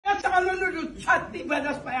I'm going to chat the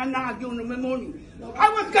brothers by and not give them my money. I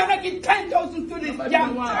was going to give 10,000 to this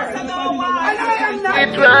young man. And I am not.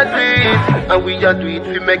 It will do it, and we are do it.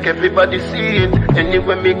 We make everybody see it.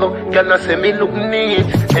 Anywhere me go, girl say me look neat.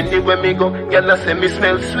 Anywhere me go, girl say me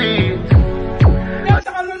smell sweet.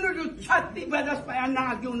 I'm going to chat the brothers by and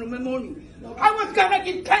not give them my money. I was going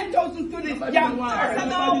to give 10,000 to this young man.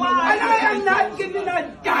 And I am not giving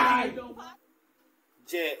a dime.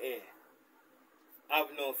 J.A. Have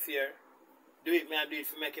no fear. Do it, man, do it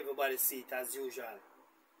to make everybody see it as usual.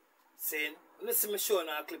 Saying, when you see me showing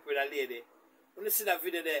a clip with a lady, when you see that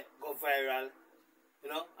video there go viral, you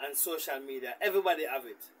know, on social media, everybody have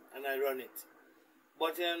it, and I run it.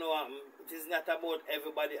 But you know what, it is not about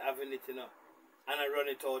everybody having it, you know, and I run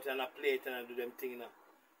it out, and I play it, and I do them thing, you know.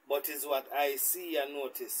 But it's what I see and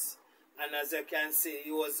notice. And as you can see,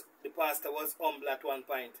 the pastor was humble at one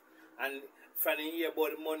point, and from the hear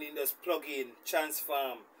about the money, just plug in,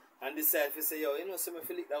 transform, and decide to say, yo, you know, so me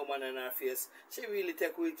feel like that woman in her face. She really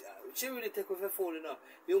take with her phone, you know.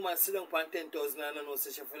 The woman sit down for 10,000 and I know,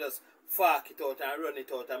 so she feel just fork it out and run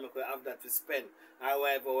it out and make her have that to spend. Or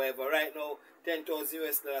whatever. Right now, 10,000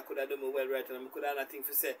 US dollars could have done me well right, and I could have nothing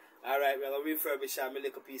to say. Alright, we're going to refurbish my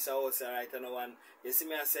little piece of house, alright, and one. You see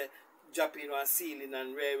me, I say, drop in one ceiling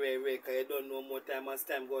and ray, because you don't know more time as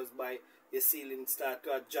time goes by. The ceiling start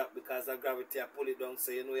to drop because of gravity. I pull it down,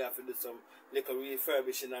 so you know you have to do some little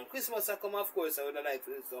refurbishing. And Christmas I come, of course, I would like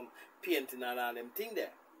to do some painting and all them thing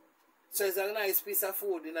there. So it's a nice piece of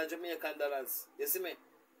food in a Jamaican dollars. You see me?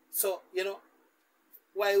 So, you know,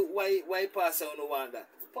 why pastor don't want that?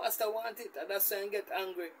 Pastor want it, and that's why I get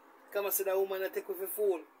angry. Come and see that woman that take with a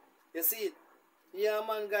fool. You see it? Yeah,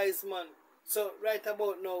 man, guys, man. So, right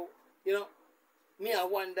about now, you know, me I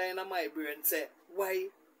wonder in my brain say, why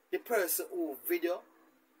the person who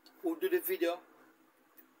do the video,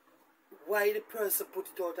 why the person put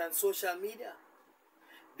it out on social media?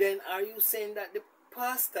 Then are you saying that the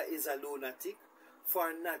pastor is a lunatic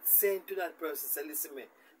for not saying to that person, say, listen me,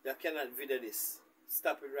 you cannot video this.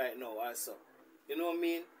 Stop it right now also. You know what I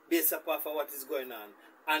mean? Based upon what is going on.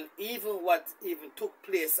 And even what even took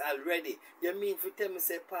place already. You mean if you tell me,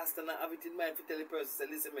 say, pastor, now have it in mind, if you tell the person, say,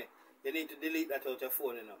 listen me, you need to delete that out your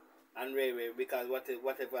phone, you know. And because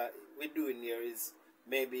whatever we're doing here is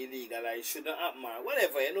maybe illegal or it shouldn't happen or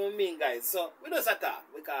whatever, you know what I mean, guys. So we just attack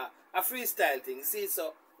because a freestyle thing, see,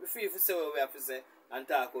 so we free to say what we have to say and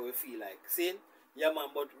talk what we feel like. See? Yeah man,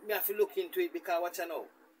 but we have to look into it because watch you know.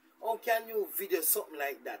 How can you video something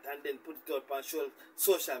like that and then put it up on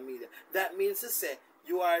social media? That means to say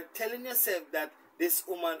you are telling yourself that this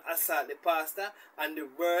woman assaulted the pastor and the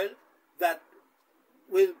world that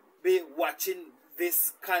will be watching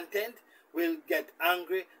this content will get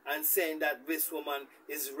angry and saying that this woman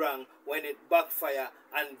is wrong when it backfire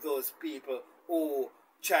and those people who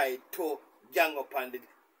tried to gang up on the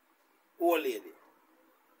old lady.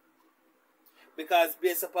 Because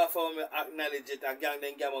based upon how we acknowledge it, a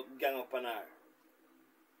gang up on her.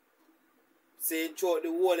 Saying throughout the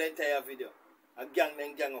whole entire video, a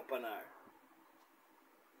gang up on her.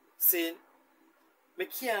 Saying, me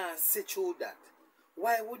can't see through that.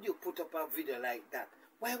 Why would you put up a video like that?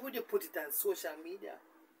 Why would you put it on social media?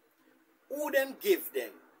 Who them give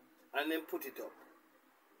them and then put it up?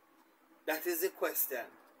 That is the question.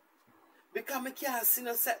 Because me can't see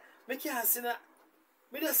no sense. Me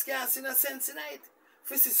just can't see no sense in it.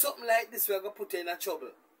 If you see something like this, we're going to put you in a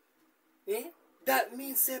trouble. Eh? That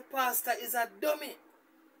means the pastor is a dummy.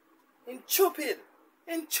 Intrepid.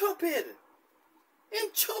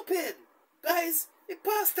 Guys, the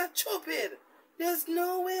pastor stupid. There's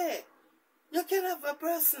no way. You can have a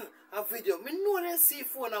person, a video. Me know they see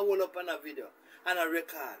phone and hold up on a video and a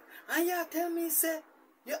record. And you tell me, say,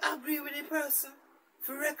 you agree with the person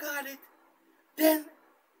to record it. Then,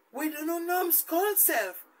 we do not know skull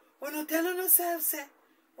self. We don't tell yourself, say,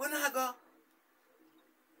 when I go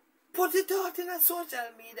put it out in a social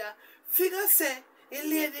media, figure say, a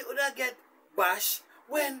lady would get bashed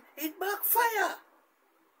when it backfire.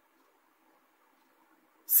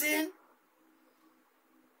 See?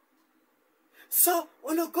 So,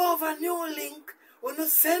 when you go over new link, when you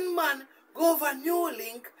send man go over new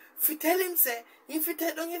link, if you tell him, say, if you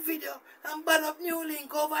take down your video and bad up new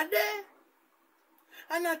link over there,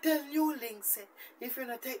 and I tell new link, say, if you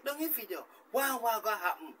not take down your video, what gonna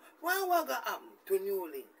happen? What gonna happen to new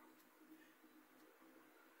link?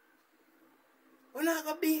 We're not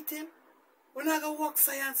gonna beat him. We're not gonna walk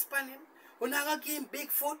science span him. We're not gonna give him big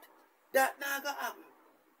foot. That not gonna happen.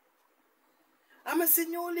 I'm going to see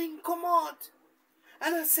new link come out.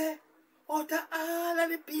 And I say, out of all of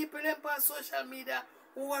the people on social media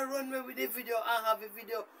who are run me with the video and have a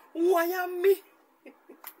video, why am me?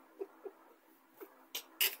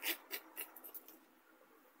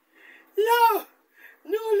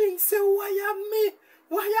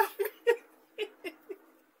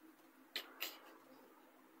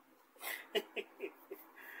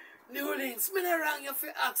 New Links, me not wrong you for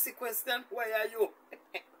ask the question, why are you?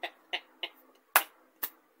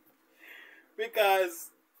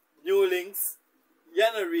 Because New Links,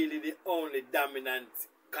 you're not really the only dominant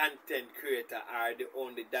content creator or the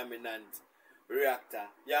only dominant reactor.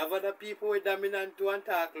 You have other people with dominant too and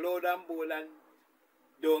talk loud and bold and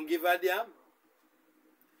don't give a damn.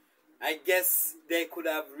 I guess they could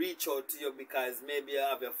have reached out to you because maybe you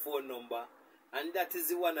have a phone number. And that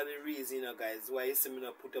is one of the reasons, you know, guys, why you see me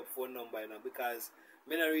not put up phone number, you know, because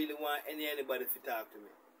me not really want anybody to talk to me.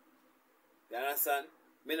 You understand?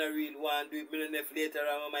 Me not really want to do it. Me not know if later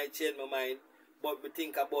on I might change my mind, but me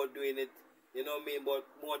think about doing it. You know what I mean? But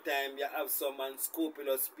more time you have some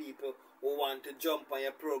unscrupulous people who want to jump on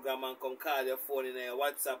your program and come call your phone in your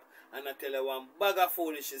WhatsApp and I tell you one bag of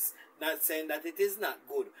foolishness, not saying that it is not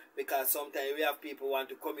good, because sometimes we have people who want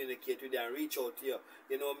to communicate with you and reach out to you.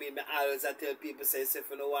 You know what I mean? I always tell people, say, if you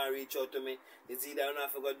don't want to reach out to me, it's either you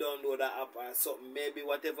have to go download that app or something, maybe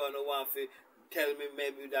whatever you don't want to tell me,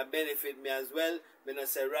 maybe that benefit me as well. Me not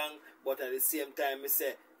say wrong, but at the same time, me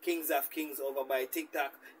say, Kings of Kings over by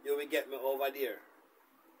TikTok, you will get me over there.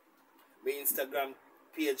 My Instagram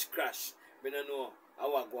page crash. Me don't know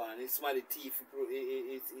how I go on. It's my thief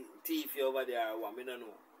over there. Me don't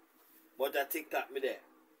know. But at TikTok me there.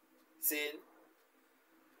 Saying,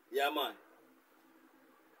 yeah man.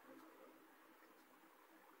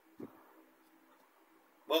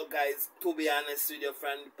 But guys, to be honest with your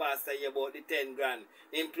friend, the pastor here about the 10 grand.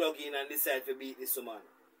 Him plug in and decide to beat this woman.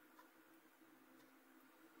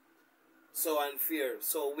 So unfair,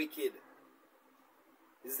 so wicked.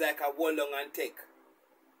 It's like a hold on and take.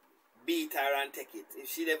 Beat her and take it. If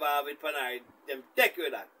she never have it pan her, then take you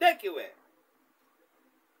that. Take you away.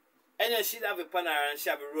 And then she'd have it pan her and she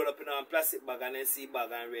have it roll up in a plastic bag and then see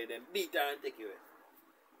bag and read them. Beat her and take you away.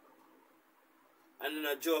 And then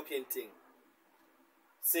a joking thing.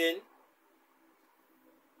 Saying,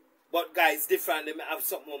 but guys, different. They may have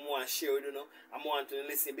something more to share with you know. I want to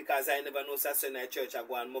listen because I never know such in the church I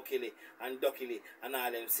go and muckily and duckily and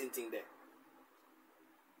all them sitting there.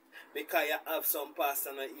 Because you have some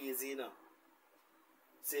pastor not easy, you know.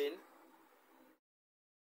 See?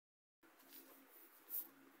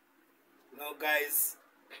 Now guys,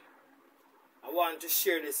 I want to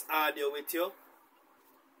share this audio with you.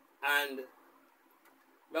 And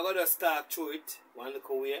we're going to start through it one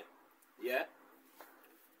little way. Yeah?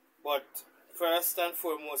 But first and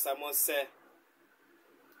foremost, I must say,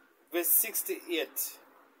 with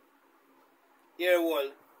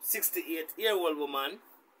 68-year-old woman,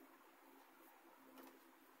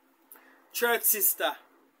 church sister,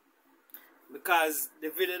 because the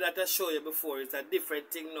video that I showed you before is a different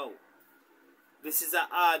thing now. This is an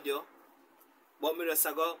audio, but me just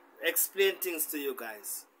go explain things to you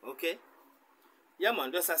guys, okay? Yeah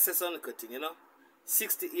man, just say some little thing, you know.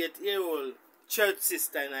 68-year-old church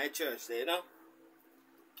sister in our church there, you know.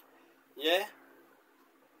 Yeah?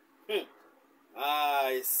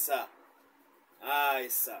 Aye, sir. Aye,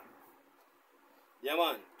 sir. Yeah,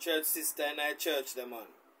 man. Church sister in our church, there, man.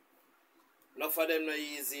 Enough of them not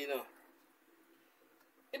easy, you know.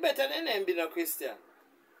 It better than them be no Christian.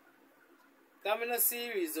 Because I don't see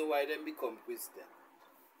a reason why them become Christian.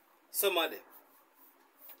 Some of them.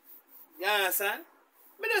 You understand?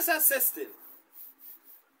 Me just assess it.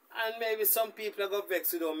 And maybe some people are going to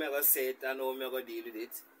vex with how I'm going to say it and how I'm going to deal with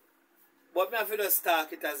it. But me have to just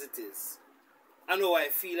talk it as it is. I know how I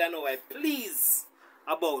feel, I know how I please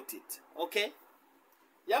about it. Okay?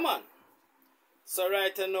 Yeah, man. So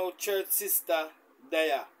right now, church sister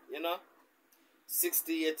there, you know,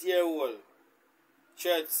 68-year-old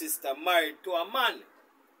church sister married to a man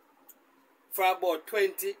for about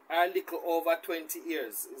 20 or a little over 20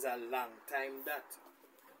 years. It's a long time that.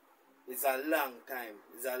 It's a long time.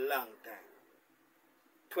 It's a long time.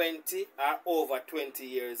 20 or over 20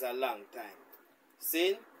 years is a long time.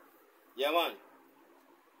 See? Yeah, man.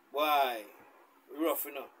 Why? Rough,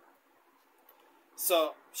 you know.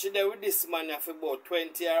 So, she there with this man for about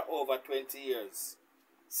 20 or over 20 years.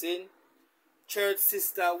 See? Church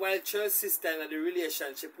sister, while church sister in the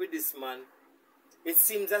relationship with this man, it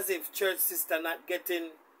seems as if church sister not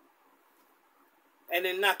getting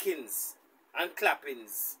any knockings and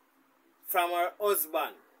clappings from her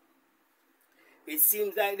husband. It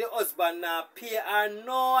seems like the husband now pay her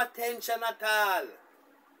no attention at all.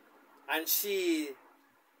 And she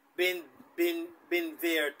been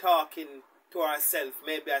there talking to herself.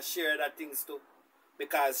 Maybe I share that things too.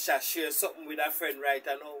 Because she share something with her friend right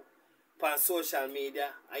now on social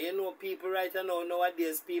media. And you know people right now,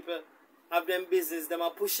 nowadays people have them business, them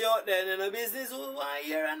a push you out there and the business who want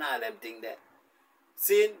hear and all them thing there.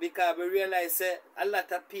 See, because we realize a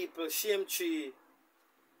lot of people shame tree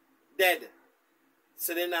dead.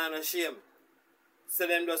 So they not no shame. So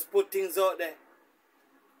them just put things out there.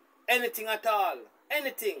 Anything at all.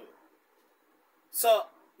 Anything. So,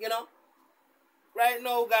 you know, right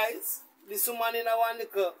now, guys, this woman in a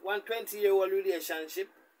one 20-year-old relationship,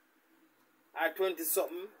 or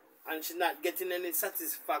 20-something, and she not getting any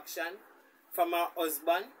satisfaction from her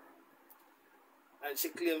husband. And she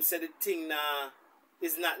claims that the thing now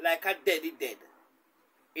is not like a dead.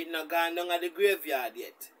 It not gone down at the graveyard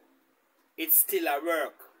yet. It's still a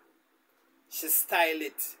work. She style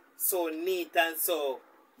it so neat and so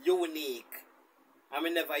unique. I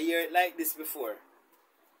mean, never hear it like this before.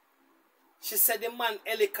 She said the man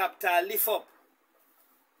helicopter lift up.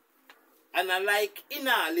 And I like in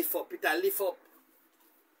a lift up, it a lift up.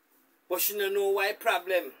 But she don't know why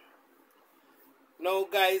problem. Now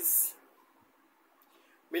guys,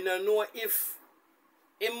 me don't know if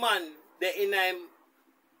a man the in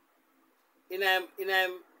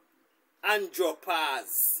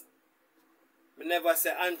andropause. Me never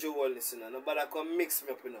say andro will listen. Nobody come mix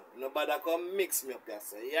me up, you know. Nobody come mix me up there,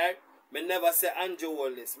 so yeah. Me never say andro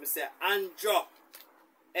will listen. Me say andro.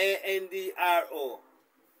 ANDRO.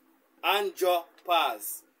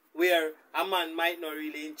 Andropause. Where a man might not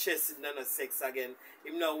really interested in no sex again.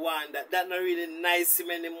 Him not want that. That not really nice him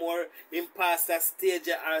anymore. Him past that stage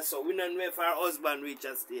or so. We don't know if our husband reach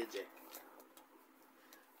a stage.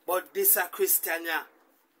 But this a Christian, yeah.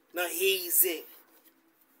 Not easy.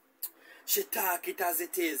 She talk it as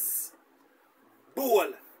it is.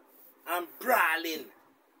 Bold and brawling.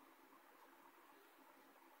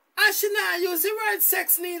 And she not use the word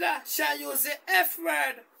sex neither. She use the F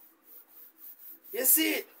word. You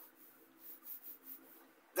see it?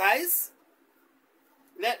 Guys,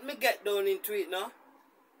 let me get down into it now.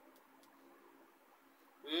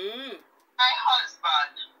 My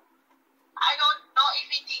husband, I don't know if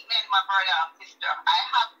he think me and my brother and sister. I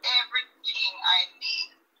have everything I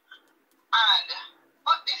need. And,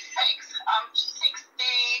 but the sex, I'm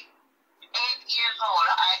 68 years old.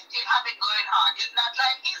 I still have it going on. It's not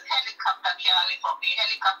like his helicopter can't lift up. The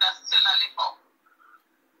helicopter still a lift up.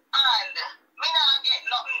 And, me not get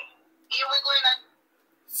nothing. Here we going to...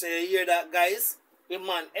 So you hear that, guys? The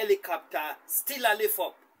man helicopter still a lift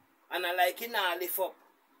up. And I like it now lift up.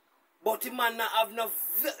 But the man not have no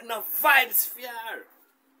vibes for her.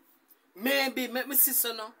 Maybe, make me see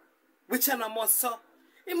so now. Which one I must so?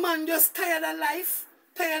 The man just tired of life,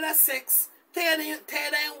 tired of sex, tired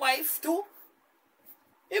of wife too.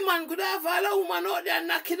 The man could have all a woman out there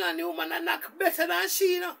knocking on the woman and knock better than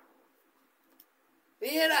she, you know. You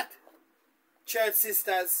hear that? Church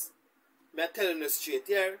sisters, me telling you straight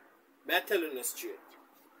here. Me telling you straight.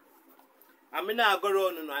 And me not go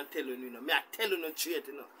around you know, and tell you, know. Me telling you straight,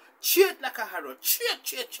 you know. Straight like a harrow.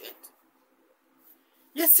 Straight.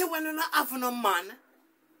 You see when you not have no man,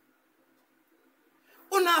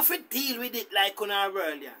 you have to deal with it like you have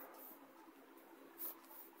earlier.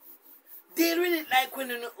 Deal with it like when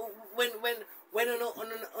you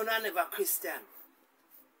never Christian.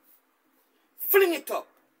 Fling it up.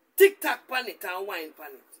 Tick-tack pan it and wine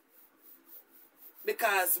pan it.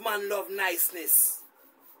 Because man love niceness.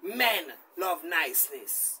 Men love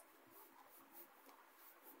niceness.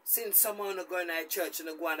 Since someone go in a church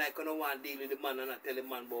and go and I don't want to deal with the man and I tell the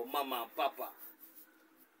man about mama and papa.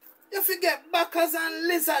 You forget backers and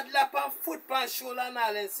lizard lap and foot and shoulder and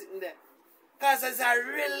all them sitting there. Because it's a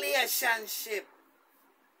relationship.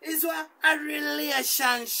 It's what? A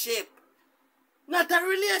relationship. Not a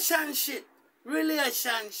relationship.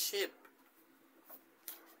 Relationship.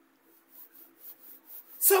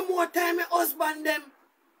 Some more time my husband them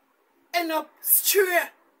end up stray.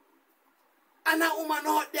 And a woman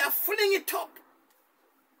out there fling it up.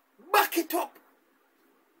 Back it up.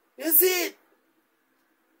 You see it?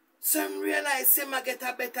 Some realize him a get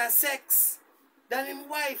a better sex than him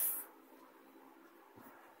wife.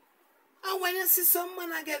 And when you see some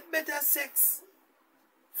man a get better sex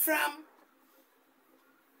from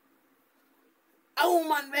a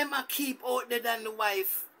woman when a keep out there than the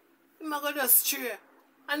wife, him a go just stray.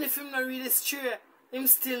 And if him not really stray, him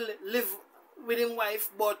still live with him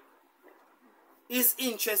wife, but his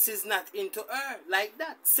interest is not into her like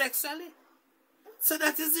that, sexually. So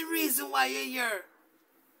that is the reason why you hear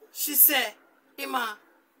she say, him a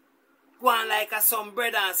go on like a some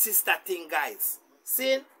brother and sister thing, guys.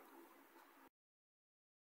 See?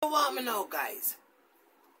 You want me now, guys?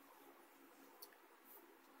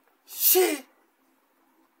 She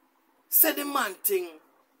said the man thing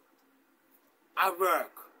at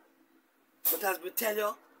work. But as we tell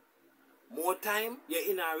you, more time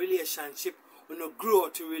you're in a relationship, we no grow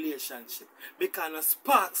to relationship. Because no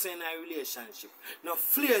sparks in a relationship. No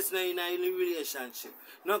flares in a relationship.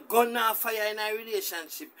 No gun or fire in a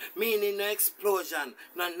relationship. Meaning no explosion,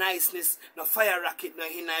 no niceness, no fire rocket no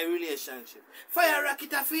in a relationship. Fire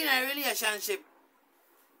rocket are in a relationship.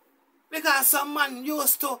 Because some man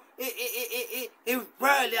used to a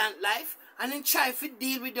brilliant life and then try to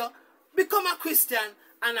deal with you. Become a Christian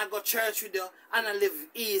and I go church with you and I live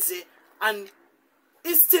easy and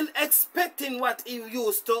he's still expecting what he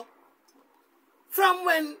used to from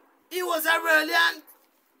when he was a brilliant.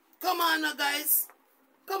 Come on now guys.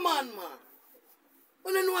 Come on man.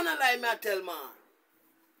 You don't wanna lie me I tell man.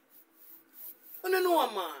 You don't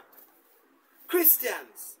know man.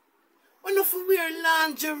 Christians. You don't wear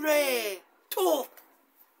lingerie too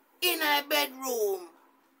in a bedroom.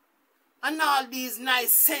 And all these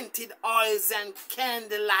nice scented oils and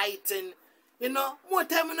candlelight and, you know, more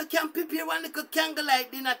time you can prepare one little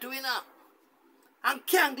candlelight dinner too, you know. And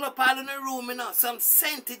candle up all in the room, you know, some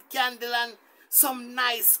scented candle and some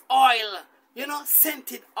nice oil, you know,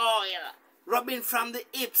 scented oil. Rubbing from the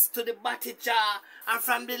hips to the body jar and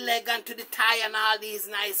from the leg and to the thigh and all these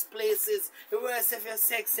nice places. The worst if you're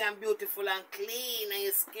sexy and beautiful and clean and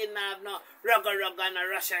your skin have no rugga and a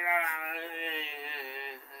rush. You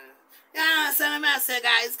know what I say,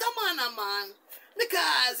 guys? Come on, man.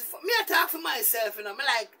 Because me I talk for myself, you know.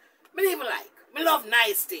 Me love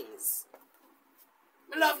nice things.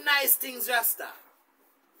 Me love nice things, Rasta.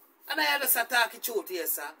 And I just talk the truth here,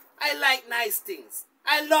 sir. I like nice things.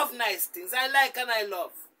 I love nice things. I like and I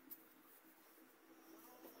love.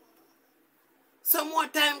 Some more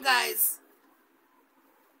time, guys.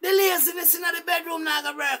 The laziness in the bedroom not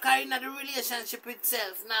gonna work, or in the relationship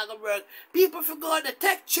itself not gonna work. People forgot the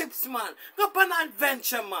tech trips, man. Go up on an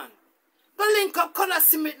adventure, man. Go link up color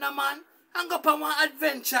cement, no, man. And go up on one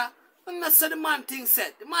adventure. And that's what the man thing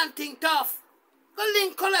said. The man thing tough. Go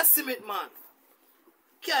link color cement, man.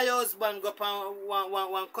 Carry your husband go up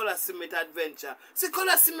on one color cement adventure. See,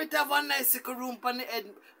 color cement have one nice room pan the head,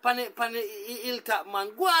 pan the hilltop, man.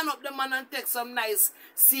 Go on up the man and take some nice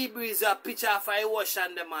sea breeze or picture of a wash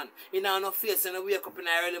on the man. You know, no face and wake up in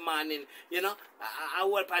the early morning. You know, I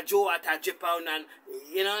walk a Joe at a drip out and,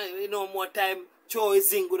 you know, more time, Joe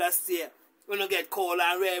is in good as stay. We don't get cold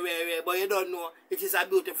and rare, but you don't know, it is a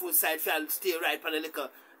beautiful sight if you stay right for the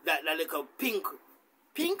little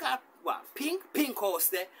pink up. What? Pink house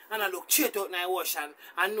there, and I look straight out in the ocean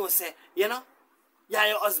and know say, you know, yeah,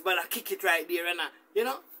 your husband I kick it right there and you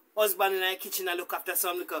know, husband in the kitchen I look after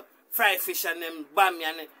some little fried fish and them bammy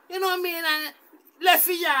and you know what I mean, and left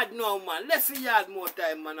the yard now, man, left the yard more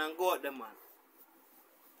time, man, and go out there, man.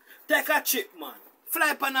 Take a trip, man,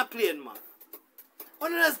 fly on a plane, man.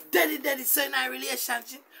 One of those daddy so in a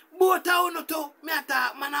relationship, both are one two, me a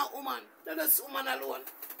talk, man and woman, that's woman alone.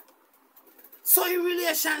 So your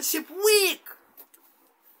relationship weak.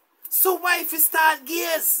 So wife start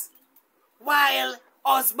gaze. While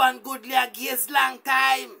husband goodly a gaze long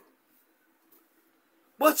time.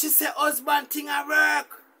 But she say husband thing a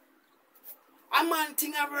work. A man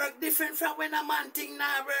thing a work different from when a man thing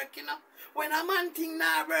not work, you know. When a man thing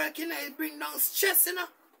not work, you know, it bring down stress, you know.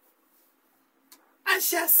 And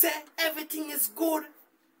she say everything is good.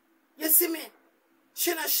 You see me?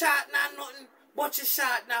 She not short not nothing, but she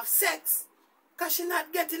short enough sex. Because she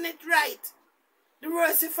not getting it right. The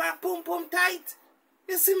worst if her pum tight.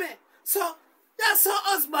 You see me? So, that's her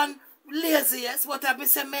husband lazy, yes. But I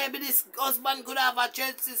say maybe this husband could have a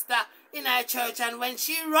church sister in her church. And when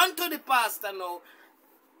she run to the pastor now,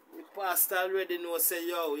 the pastor already know, say,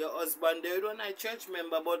 yo, your husband, they don't a church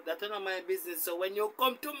member, but that's not my business. So when you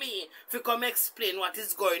come to me, if you come explain what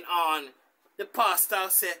is going on, the pastor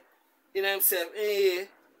say, you know himself, hey,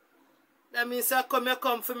 that means I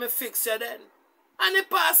come for me fix you then. And the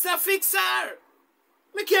pastor fix her.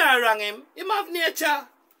 Me can't wrong him. Him have nature.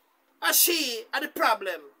 And she are the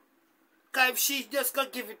problem. Because if she just gonna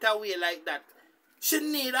give it away like that, she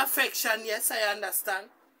need affection, yes, I understand.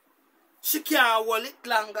 She can't hold it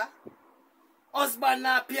longer. Husband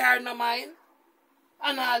not pure no mind.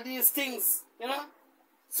 And all these things, you know.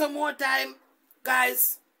 Some more time,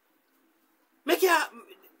 guys. Make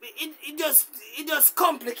it just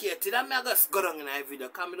complicated. I mean, I just go down in a video.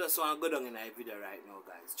 Come just want to go down in a video right now,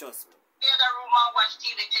 guys. Trust me. In the room and watch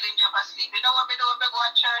TV till you jump asleep. You know what we do? We go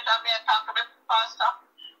to church and we talk to the pastor.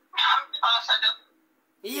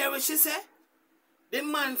 You hear what she say? The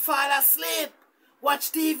man fall asleep.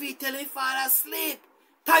 Watch TV till he fall asleep.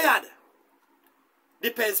 Tired.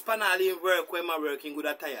 Depends on all him work when I'm working good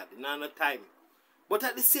or tired. No time. But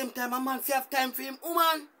at the same time, a man fi have time for him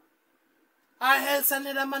woman. Or else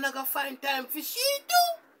another man gonna find time for she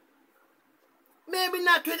too. Maybe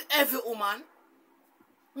not with every woman.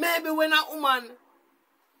 Maybe when a woman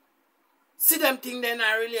see them thing in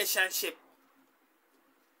a relationship,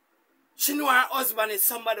 she know her husband is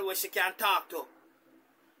somebody where she can talk to.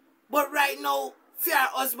 But right now, for her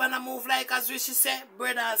husband to move like as she say,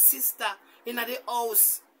 brother and sister in the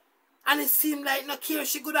house. And it seemed like no care,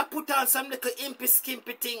 she could have put on some little impy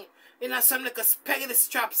skimpy thing, some little spaghetti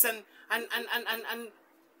straps and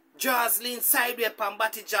jaws lean sideways upon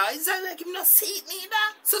body jaw. Is that like him not see it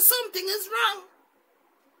neither? So something is wrong.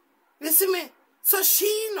 You see me? So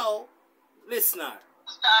she know, listener.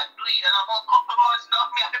 Start bleeding. About a couple months now,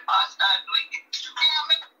 me and the past start bleeding.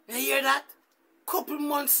 You hear that? Couple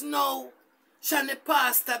months now, she and the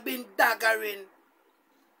pastor been daggering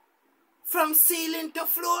from ceiling to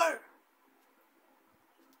floor.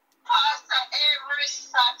 Pastor every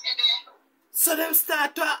Saturday. So them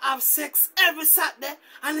start to have sex every Saturday,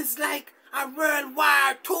 and it's like a World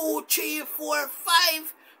War 2, 3, 4,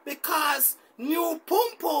 5, because new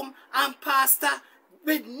pum pum and pastor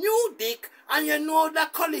with new dick, and you know the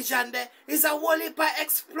collision there is a whole heap of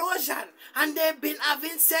explosion, and they've been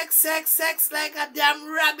having sex like a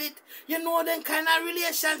damn rabbit. You know them kind of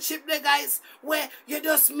relationship there, guys, where you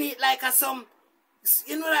just meet like a some,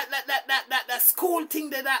 you know, that school thing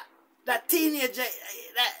that teenager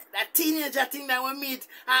thing that we meet,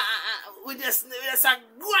 we just a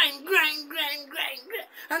grind,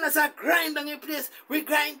 and as a grind on your place, we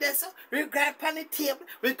grind this up, we grind on the table,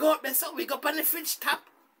 we go up this up, we go up on the fridge top.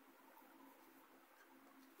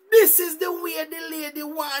 This is the way the lady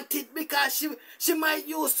want it, because she might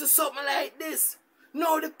used to something like this.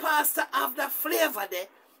 Now the pastor have the flavor there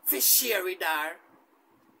for share with her.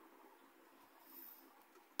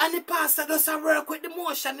 And the pastor does a work with the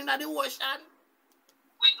motion in the ocean.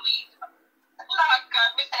 With weed. Lord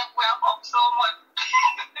God, me say we have up so much.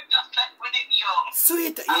 Just like with the young.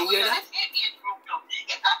 Sweet, you hear that?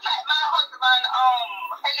 It's not like my husband,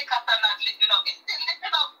 helicopter not lifting up. It's still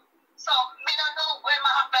lifting up. So, me don't know where my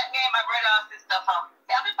husband and my brother and sister from.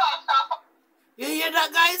 Every pastor. You hear that,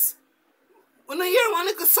 guys? When I hear one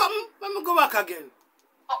little something, let me go back again.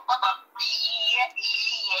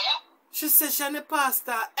 Yeah. She says she and the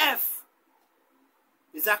pastor F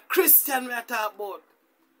is a Christian we are talking about.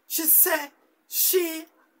 She said she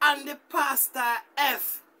and the pastor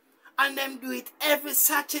F and them do it every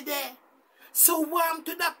Saturday. So warm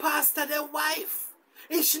to the pastor, their wife.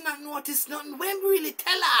 If she not notice nothing, when we really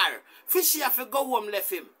tell her, for she have to go home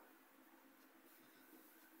left him.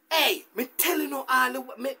 Hey, me telling you all the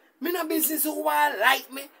me no business who want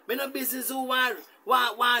like me no business who want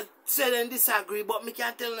say and disagree, but me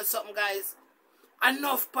can tell you something, guys.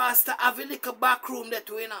 Enough pastor have a little back room that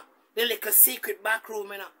we know. The little secret back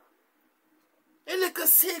room, you know. A little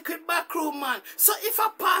secret back room, man. So if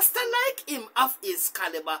a pastor like him of his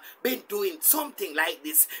caliber been doing something like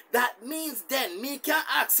this, that means then me can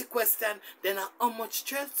ask the question, then how much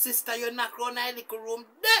church sister you knock around a little room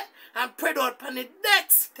there and pray out on the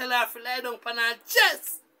decks, tell her to lie down on her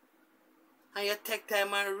chest. And you take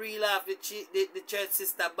time and reel off the church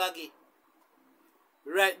sister baggy.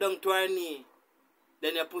 Right down to her knee.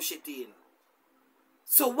 Then you push it in.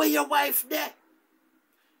 So where your wife there?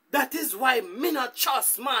 That is why me not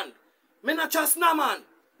trust man. Me not trust no man.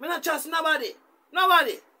 Me not trust nobody.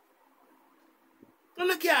 Nobody.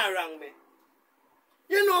 You can't wrong me.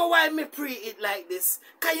 You know why me pre it like this?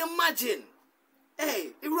 Can you imagine? Hey,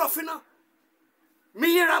 it rough enough. Me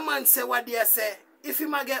hear a man say what they say. If he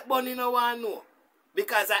might get money, no one know.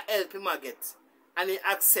 Because I help him get. And he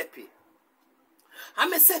accept it.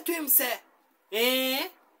 And me say to him, say,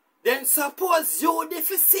 then suppose you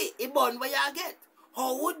deficit a bond where you get.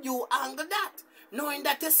 How would you angle that? Knowing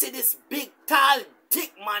that you see this big, tall,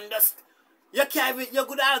 thick man just, you can't, you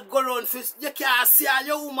could all go around first, you can't see all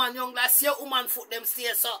your woman, young like see your woman foot them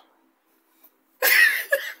stairs up.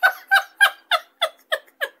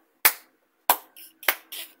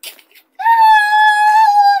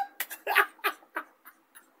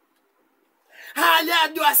 All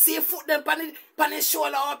you do is see foot them on the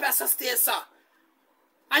shoulder up as a stairs up.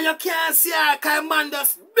 And you can't see her because man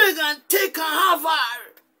just big and thick and have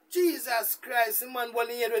her. Jesus Christ, the man when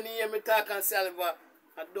he hear me talk and say,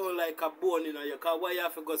 I don't like a bone in you, because why you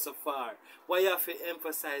have to go so far? Why you have to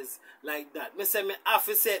emphasize like that? Me say me have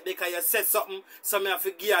to say it because you said something, so me have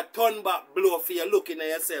to give a turn back blow for you looking at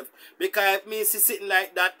yourself. Because if me see sitting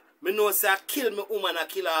like that, me know say I kill me woman and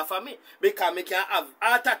kill her for me. Because me can have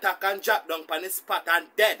heart attack and drop down on the spot and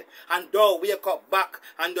dead. And don't wake up back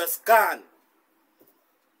and just gone.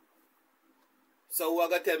 So who are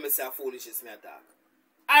going to tell me say foolishness me attack?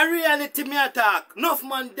 A reality me attack. Enough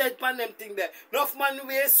man dead pan them thing there. Enough man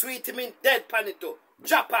way sweet him in dead pan it too.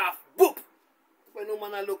 Drop off. Boop. When no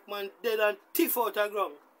man a look man dead and teeth out of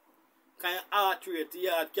ground. Kind of heart rate,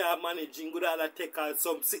 yard can't manage, you good at take out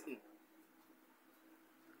some sitting.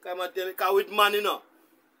 Come and tell me, because with man, you know.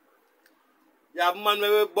 You have man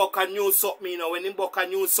where we buck and you suck me, you know. When he buck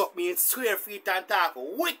and you suck me, it's square feet and talk.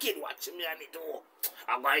 Wicked watch me and it all.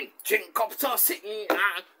 I'm going to drink up some sitting.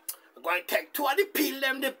 I'm going to take 2 of the pill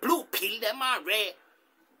them, the blue pill them and red.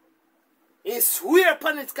 He swear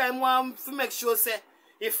upon it, because I want to make sure, say,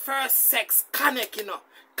 if first sex connect, you know.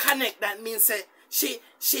 Connect, that means, say, she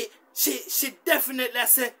definitely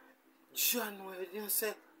say, John, you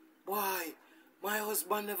say, boy, my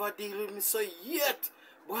husband never deal with me so yet.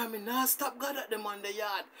 Boy, me not stop God at them on the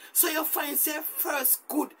yard. So you find say first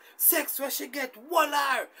good sex where she get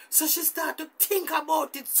waller. So she start to think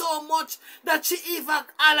about it so much that she even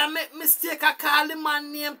make mistake I call the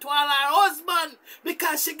man name to all her husband.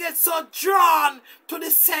 Because she gets so drawn to the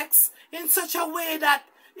sex in such a way that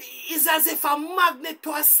it's as if a magnet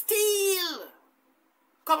to a steel.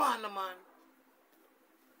 Come on, man.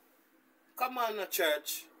 Come on,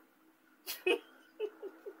 church.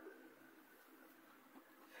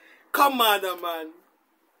 Come on, man.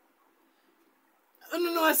 I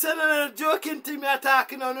don't know, I said another joking to me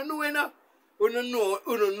attacking on no way now. No.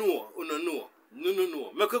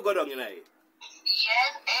 Make it go down in here.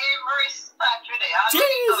 Yes, every Saturday.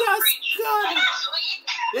 Jesus God. Sweet.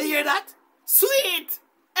 You hear that? Sweet.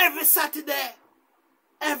 Every Saturday.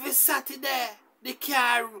 The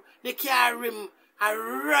car rim a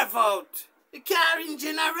rev out. The car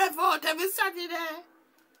engine a rev out every Saturday.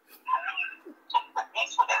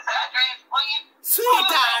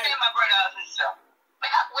 Sweetheart. My brother and sister. We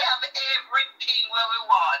have everything where we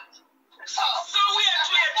want. So we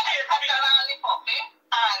helicopter and lollipop,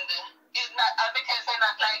 and it's not because they're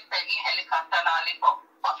not like that in helicopter and lollipop.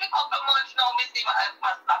 But for a couple of months now, we see my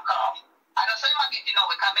must back off. And so you might get to know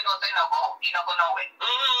it, because I know you not go nowhere.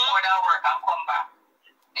 More than work and come back.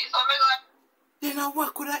 This is what we got. Then what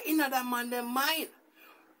could have in that man them mind?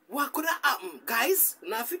 What could have happened? Guys,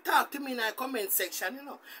 now if you talk to me in the comment section, you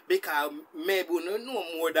know, because maybe you know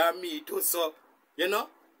more than me too, so, you know,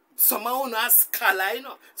 some of you are scholar, you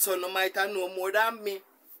know, so no might know more than me.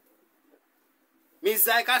 Me's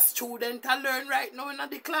like a student to learn right now in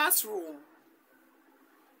the classroom.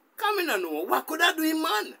 Come in and know, what could I do,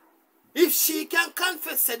 man? If she can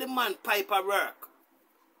confess that the man pipe her work,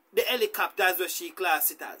 the helicopters where she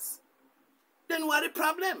class it as, then what the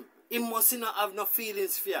problem? He must not have no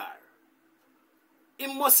feelings for her. He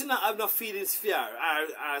must not have no feelings for her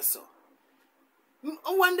or so.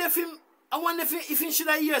 I wonder if he should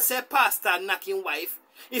have hear say pastor knocking wife,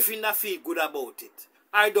 if he not feel good about it.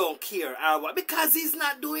 I don't care or what. Because he's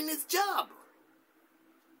not doing his job.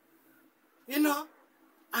 You know?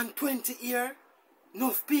 And 20 years,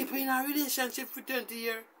 enough people in a relationship for 20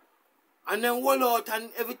 years. And then wall out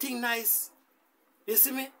and everything nice. You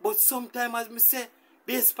see me? But sometimes, as me say,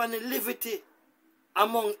 based on the liberty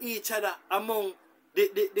among each other, among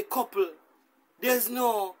the couple, there's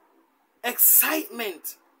no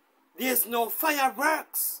excitement. There's no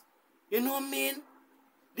fireworks. You know what I mean?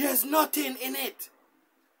 There's nothing in it.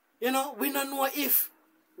 You know, we don't know if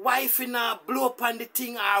wife in a blow up on the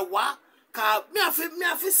thing or what. Cause me have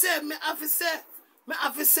to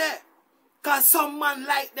say. Cause some man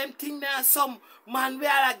like them thing there, some man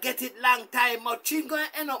will get it long time. But she gonna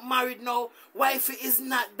end up married now. Wifey is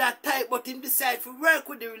not that type, but him decide to work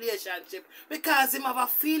with the relationship. Because him have a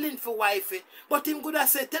feeling for wifey. But him could have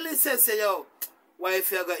said, tell himself, say, yo,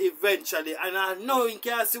 wifey I got eventually. And I know he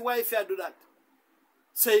can't see wifey do that.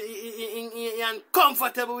 So he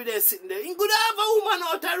uncomfortable with her sitting there. He could have a woman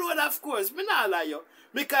out the road, of course. Me not lie you.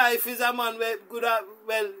 Because if he's a man well good at,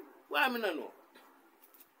 well, why me not know?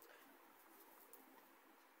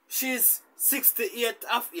 She's 68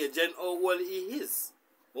 of age and how old he is.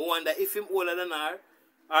 I wonder if him older than her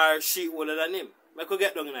or she older than him. I could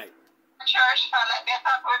get down tonight. Church like they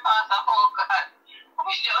have with Pastor, oh God.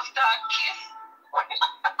 We just start kiss. We are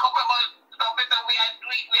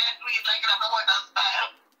doing like that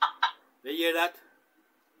style. You hear that?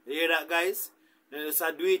 You hear that, guys? Then just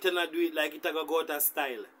do it and do it like it a go out of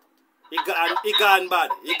style. He gone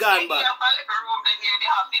bad. He gone bad.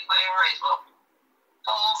 So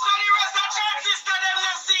the rest of church sister them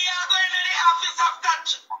not see you going to the office of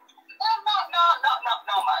touch. No, man.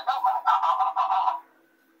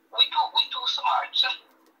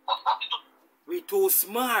 We too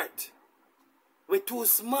smart. We too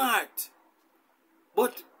smart.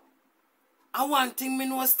 But I want thing me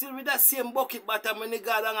know still with that same bucket bottom when the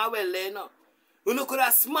God and a well there, you know. You look at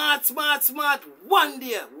that smart. One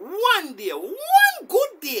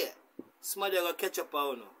good day. Somebody gonna catch up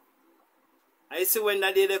on you. I see when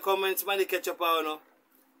that day they come and somebody catch up on, you know,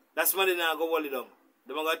 that's somebody now go hold it down.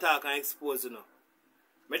 They going to talk and expose, you know.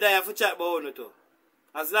 Me die for chat about you too.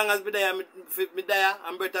 As long as me die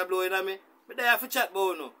and better blowing at me die for chat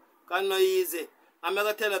about you. Because no easy. I'm going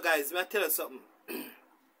to tell you guys, I tell you something.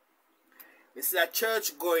 You see that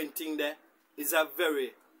church going thing there is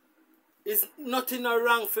is nothing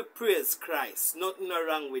wrong for praise Christ. Nothing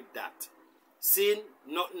wrong with that. See,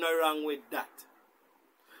 nothing wrong with that.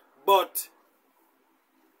 But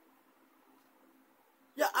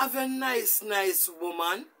you have a nice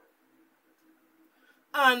woman,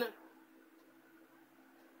 and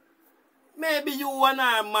maybe you and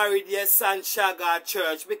I are married, yes, and shagga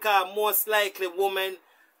church, because most likely women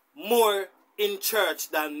more in church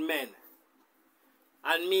than men.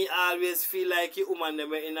 And me always feel like you woman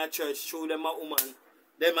them in a church, show them a woman.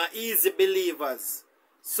 Them are easy believers.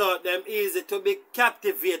 So them easy to be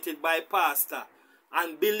captivated by pastor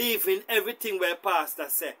and believe in everything where pastor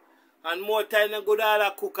say. And more time than good all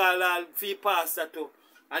a cook all for pastor too.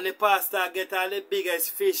 And the pastor get all the biggest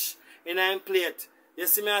fish in a plate. You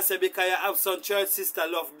see me I say because you have some church sister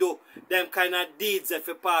love do them kind of deeds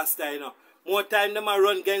for pastor, you know. More time them a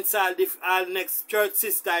run against all next church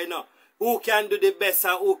sister, you know. Who can do the best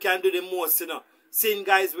and who can do the most, you know. Seeing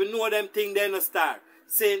guys, we know them thing they no star.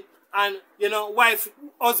 Seeing, and you know,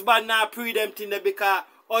 husband now pre them thing there because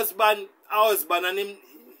husband and him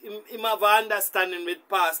have an understanding with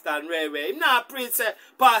pastor and where. Him now pre say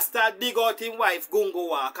pastor dig out him wife, go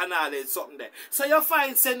walk and all that something there. So you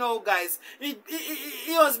find say no guys, he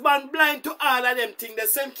husband blind to all of them things there,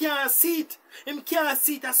 so him can't see it. Him can't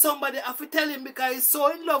see it as somebody have to tell him because he's so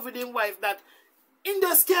in love with his wife that in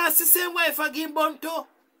just can't see same wife again born too.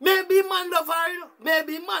 Maybe man love her, you know.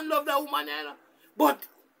 Maybe man love that woman, you know. But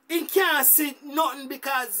he can't see nothing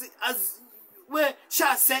because as where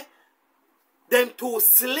shall say them too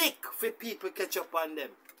slick for people catch up on them.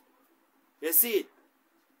 You see it?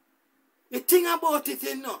 The thing about it,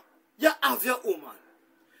 you know, you have your woman.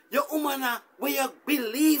 Your woman where you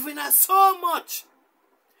believe in her so much.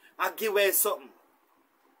 I give her something.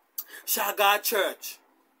 She go to church.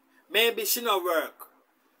 Maybe she not work.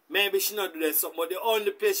 Maybe she not do that something. But the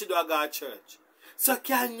only place she do I go to church. So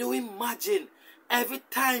can you imagine every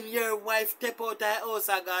time your wife step out of her house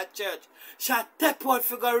and go to church, she step out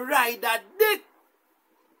for go ride that dick.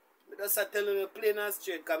 Because I tell you plain and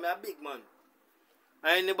straight because I'm a big man.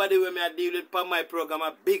 And anybody when I deal with on my program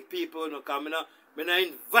are big people, you know, because I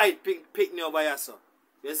invite picnic over here, so.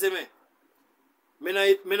 You see me?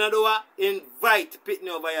 I not do what? Invite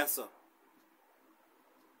picnic over here, so.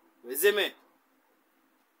 You see me?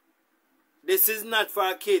 This is not for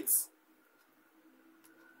our kids.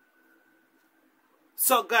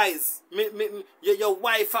 So guys, your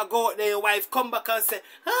wife go out there, your wife come back and say,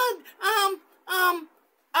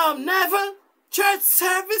 Neville, church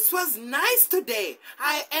service was nice today.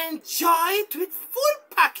 I enjoyed it with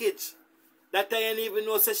full package. That I ain't even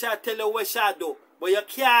know, so she'll tell you what she'll do. But you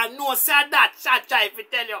can't know, say that, she'll try to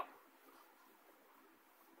tell you.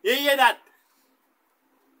 You hear that?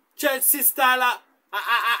 Church sister, a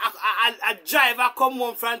driver come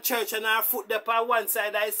home from church and her foot up on one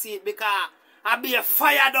side, I see it because I be a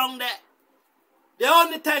fire down there. The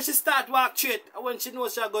only time she start walk straight when she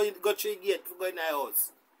knows she'll go through the gate for going in her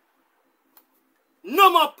house.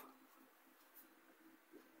 Numb up.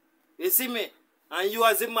 You see me? And you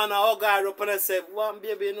as a man, I hug her up and I say, one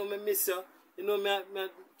baby, you know me miss you. You know me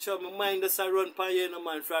my mind just run upon you, you know,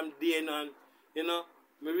 man, from day on, you know.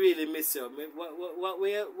 Me really miss you. What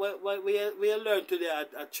we learn today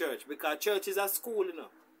at church? Because church is a school, you know.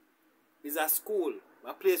 It's a school.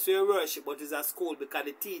 A place where you worship, but it's a school because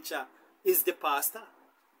the teacher is the pastor.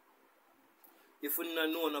 If you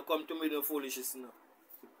don't know, no come to me with no foolishness, you know.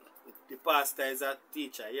 The pastor is a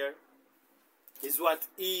teacher, yeah? It's what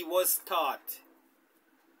he was taught.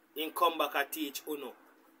 He come back and teach, you know.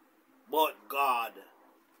 But God.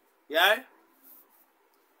 Yeah?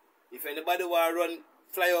 If anybody want to run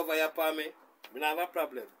fly over here for me, I don't have a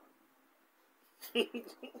problem.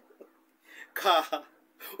 Because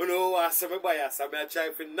you know I say me bias, I try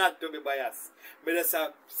for not to be biased. But just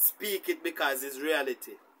speak it because it's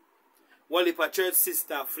reality. Well, if a church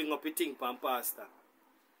sister fling up a thing for pastor.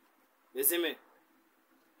 You see me?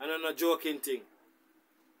 And I'm not joking thing.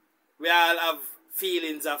 We all have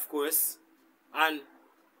feelings, of course. And,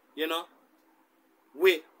 you know,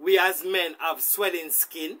 we as men have swelling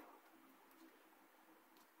skin.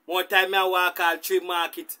 More time I walk all through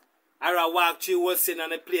market, or I walk through wholesale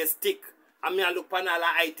and the place thick. And I look on all the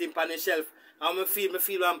items on the shelf. And I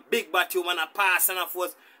feel one big batty man a pass and a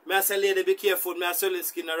force. I say, lady, be careful, I swelling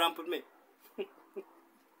skin around with me. And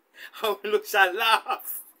I look and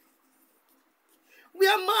laugh. We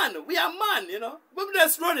are man, you know. We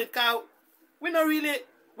just run it, cause we not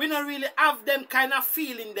really have them kind of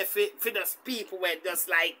feeling the for those people where just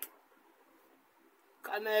like,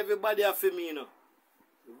 can everybody have for me, you know.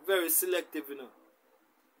 Very selective, you know.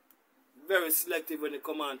 Very selective when it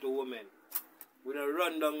come on to women. We don't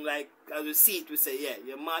run down like, as we see it, we say, yeah,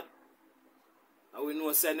 you're mad. And we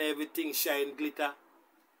know send everything shine glitter.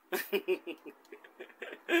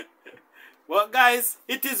 Well, guys,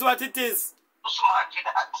 it is what it is. Smart to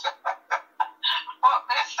that. What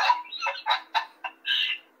they say?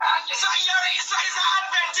 So it's an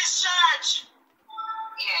Adventist church.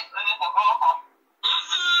 Yeah.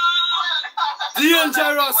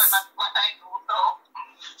 Dangerous. What I do, though.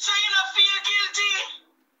 So you don't feel guilty?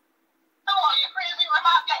 No, you crazy. When I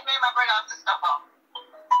get me, my brother and sister up.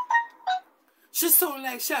 She sound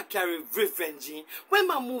like she carry revenge. When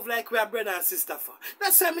I move like we are brother and sister for.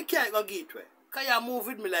 That's why I can't go get way. Because you move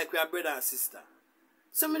with me like we are brother and sister.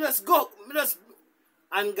 So me just go.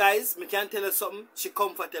 And guys, me can tell her something. She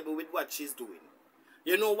comfortable with what she's doing.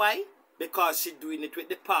 You know why? Because she doing it with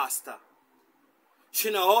the pastor. She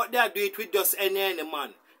know out there do it with just any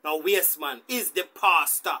man. Now waste man is the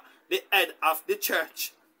pastor, the head of the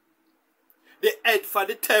church. The head for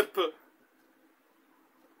the temple.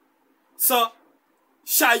 So,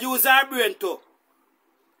 she use her brain too.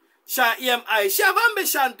 She aim high. She have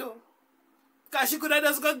ambition too. Because she could have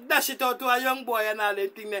just got dash it out to a young boy and all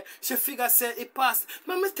that thing there. She figure say it passed.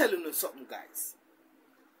 But me telling you something, guys.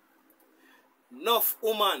 Enough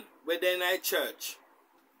woman within our church.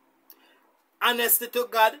 Honestly to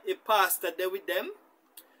God, a pastor there with them.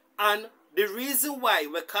 And the reason why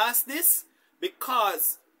we cast this,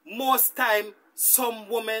 because most time some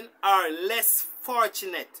women are less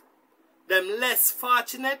fortunate. Them less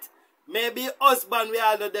fortunate, maybe husband we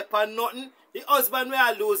all not depend nothing. The husband we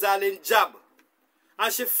all lose all in job.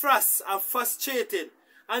 And she frost and frustrated.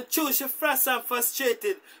 And choose she frost and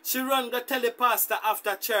frustrated. She run go tell the pastor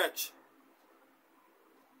after church.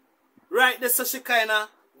 Right there, so she kinda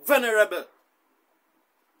vulnerable.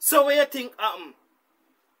 So what you think happen?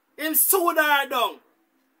 Him sold her down.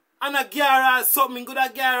 And a girl something good, a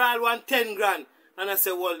girl want 10 grand. And I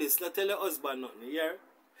say, well, this, not tell your husband nothing, you hear?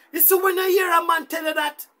 You see, when you hear a man tell you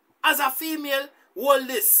that, as a female, hold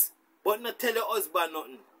this, but not tell your husband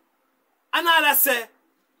nothing. And all I say,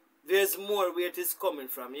 there's more where it is coming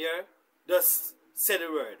from, here. Just say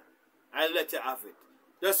the word. I'll let you have it.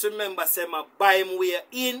 Just remember, say, my buy him way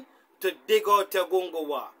in to dig out your gungo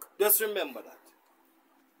walk. Just remember that.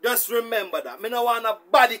 Just remember that. Me no want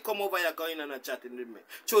nobody come over here going and chatting with me.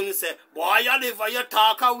 Chuni say, boy, you live and you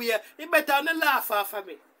talk away. You better not laugh off of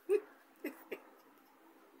me.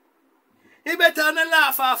 You better not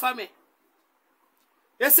laugh off of me.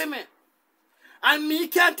 You see me? And me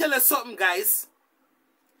can tell you something, guys.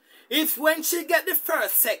 If when she get the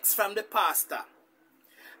first sex from the pastor,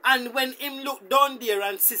 and when him look down there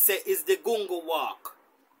and she say, is the gungo walk.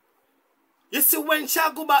 You see, when she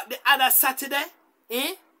go back the other Saturday,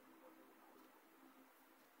 eh?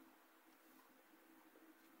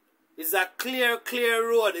 It's a clear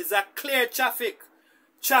road. It's a clear traffic.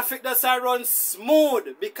 Traffic does run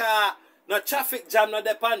smooth because no traffic jam not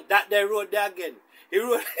depend that the road there again.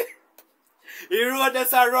 The road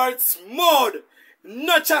does run smooth.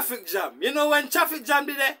 No traffic jam. You know when traffic jam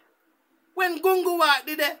did there? When Gungo walk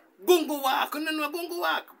did there? Gungo walk. You know Gungo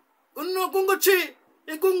walk. You know Gungo tree.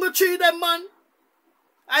 You Gungo tree them man.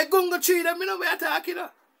 I Gungo tree them. You know where I talking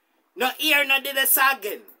about. No here no did this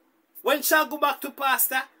again. When she go back to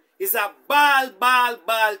pastor, it's a ball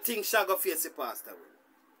thing she go face the pastor with.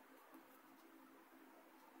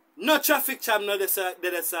 No traffic jam no this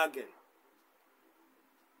again.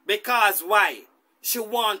 Because why? She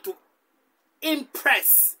want to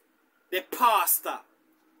impress the pastor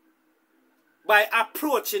by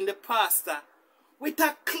approaching the pastor with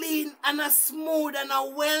a clean and a smooth and a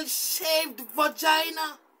well-shaved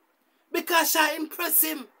vagina. Because she impress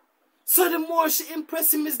him. So the more she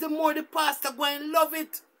impress him is the more the pastor going to love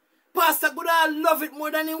it. Pastor could love it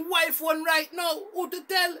more than his wife one right now. Who to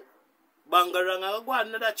tell? Bangarang, I'll go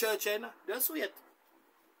another church, you know. Just wait.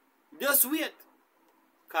 Just wait.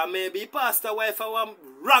 Because maybe pastor wife I want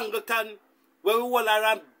Wrangleton where we all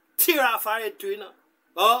around tear off her head too, you know.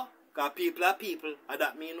 Oh, because people are people. And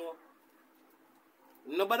that mean no.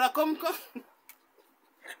 Nobody come.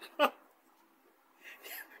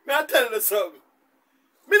 May I tell you something?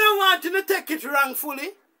 Me don't want you to take it wrongfully.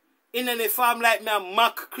 In any form like me a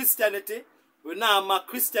mock Christianity. We now mock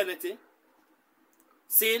Christianity.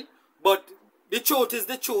 See? But the truth is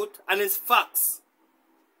the truth and it's facts.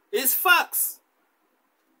 It's facts.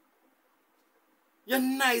 You're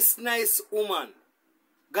nice woman.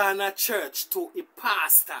 gone to church to a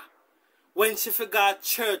pastor. When she forgot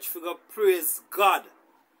church, for go praise God.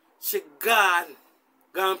 She gone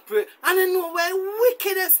pray. And you know what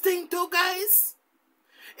wickedest thing too, guys?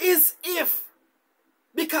 Is if,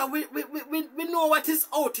 because we know what is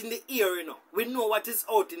out in the ear, you know. We know what is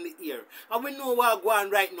out in the ear. And we know what's going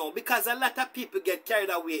on right now. Because a lot of people get carried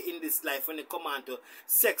away in this life when they come on to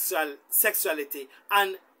sexuality.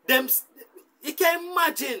 And them, you can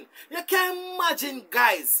imagine,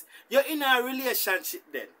 guys, you're in a relationship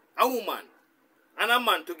then. A woman and a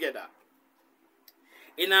man together.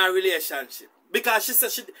 In a relationship. Because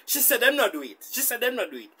she said them not do it. She said them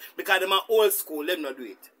not do it. Because them are old school, them not do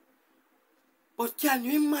it. But can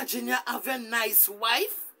you imagine you have a nice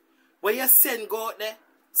wife? Where you send go out there?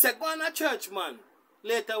 Say go on a church, man.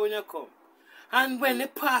 Later when you come. And when the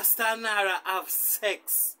pastor and Nara have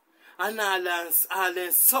sex. And all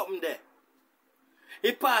then something there.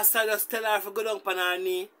 The pastor just tell her to go down on her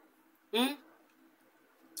knee.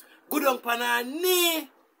 Go down on her knee.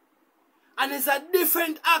 And it's a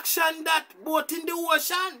different action that boat in the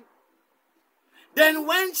ocean. Then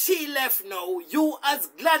when she left now, you as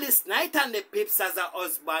Gladys Knight and the Pips as a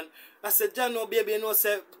husband, I said, John, no baby, you know,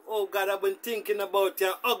 say, oh God, I've been thinking about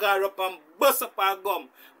you. Hug her up and bust up her gum.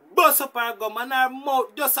 Bust up her gum and her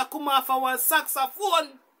mouth just a come off of one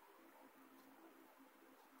saxophone.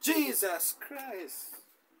 Jesus Christ.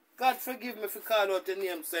 God forgive me if you call out the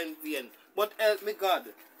name so in vain. But help me, God.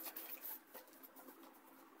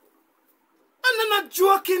 And I'm not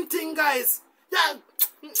joking thing, guys. Yeah,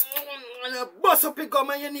 you bust up your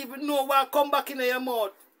gum and you don't even know what come back in your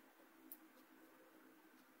mouth.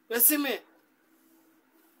 You see me?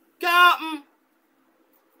 Captain.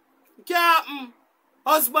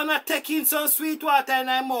 Husband are taking some sweet water in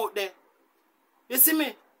her mouth there. You see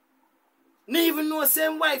me? Not even know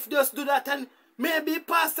same wife just do that, and maybe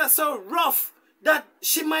pastor so rough that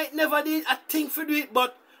she might never did a thing for do it,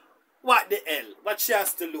 but what the hell? What she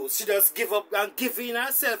has to lose? She just give up and give in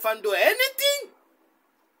herself and do anything.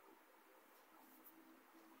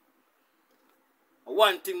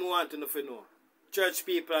 One thing we want to know. Church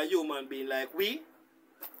people are human beings like we.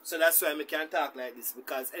 So that's why we can't talk like this,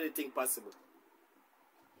 because anything possible.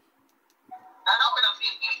 I know we don't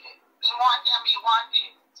feel guilty. You want him, you want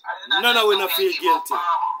it. No, we don't feel guilty.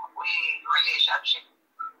 Relationship.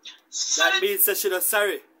 That means that she's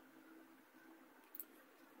sorry.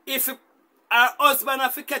 If her husband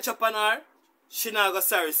have to catch up on her, she not go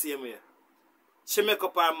sorry same way. She make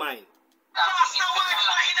up her mind. That's the wife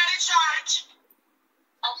in the church.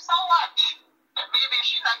 And so what? Maybe if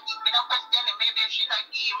she like him, me no question it. Maybe if she like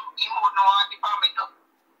him would know what the family do.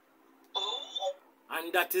 Oh.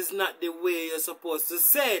 And that is not the way you're supposed to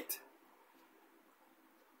say it.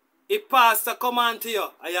 If pastor come on to you,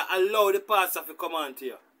 and you allow the pastor to come on to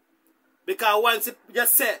you. Because once you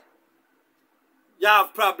say, you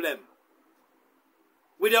have problem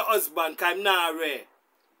with your husband, because I'm not rare.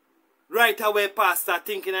 Right away, pastor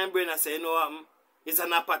thinking and brain and say, you know what, it's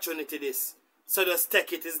an opportunity this. So just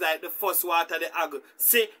take it. It's like the first water the hog.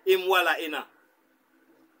 See him walla inna.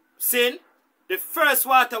 See? The first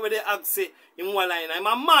water where the hog see him walla inna. I'm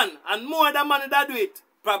a man, and more than man that do it.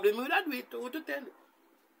 Probably me would do it. Who to tell you?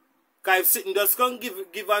 Because if sitting just come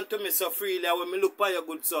give unto me so freely when me look for your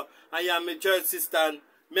good so, and you are my church sister and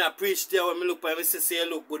me appreciate when me look for you, me say you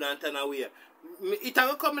look good and turn away. It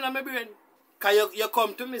will come in my brain. Because you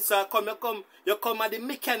come to me, so you come at the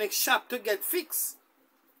mechanic shop to get fixed.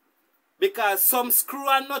 Because some screw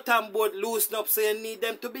and nut and board loosen up, so you need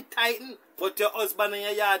them to be tightened. But your husband in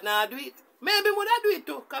your yard now do it. Maybe would I do it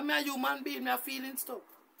too, because I'm a human being, I'm feeling stuff.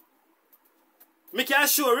 Me can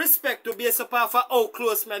show respect to based upon for how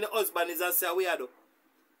close me and the husband is and say we are do.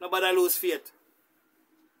 Nobody lose faith.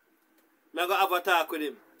 Me go have a talk with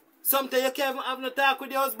him. Sometimes you can't even have no talk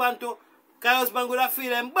with your husband too, because your husband would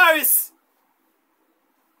feel embarrassed.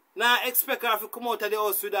 Now expect her to come out of the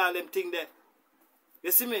house with all them things there.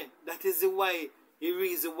 You see me? That is the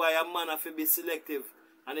reason why a man have to be selective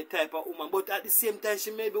and the type of woman. But at the same time,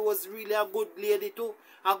 she maybe was really a good lady too.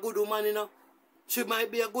 A good woman, you know. She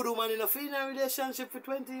might be a good woman, you know, for in a relationship for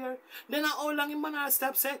 20 years. Then how long a man has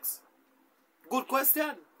stop sex? Good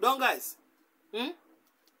question. Don't guys? You must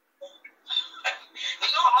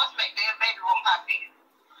make their bedroom happy.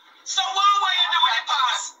 So what were you doing in the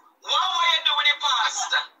past? What were you doing in the past?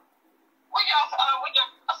 We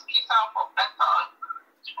just split off up, that's all.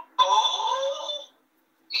 Oh.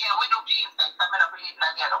 Yeah, we do clean sex. I'm not believe in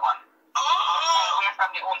the other one. Oh. We're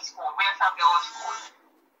from the old school.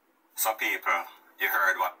 So people, you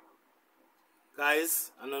heard what?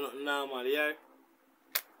 Guys, I know nothing normal, yeah?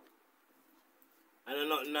 I know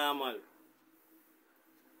nothing normal.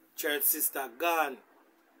 Church sister gone.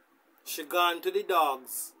 She gone to the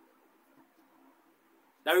dogs.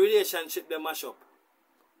 The relationship they mash up.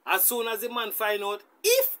 As soon as the man find out,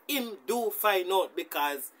 if him do find out,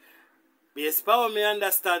 because based power me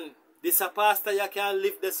understand, this a pastor you can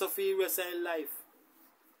live the sophisticated in life.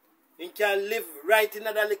 You can live right in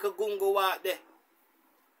that little gungo walk there.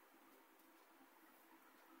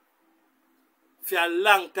 For a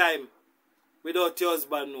long time without your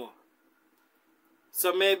husband no.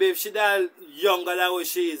 So maybe if she die younger than what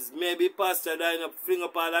she is, maybe pastor dying up, fling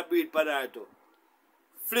up all that breed pan her too.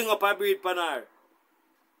 Fling up a breed pan her.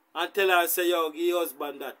 And tell her say yo give your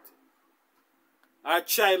husband that. Or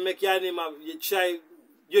try make your name have you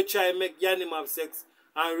try make your name have sex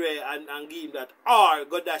and ray and give him that. Or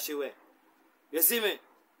go dash away. You see me?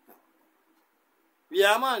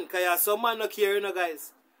 Yeah man, cause you have some man no care, you know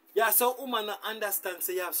guys. You have some woman no understand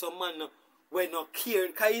say you have some man no when no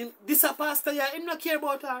care. Cause this a pastor yeah, him no care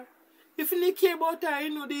about her. If he no care about her, he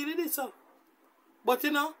no deal with this so. But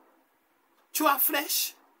you know, through her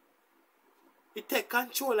flesh, he take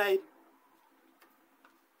control of him.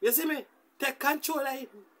 You see me? Take control of him.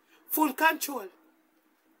 Full control.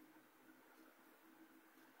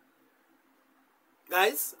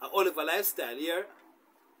 Guys, a Oliver lifestyle here.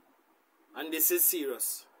 And this is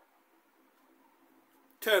serious.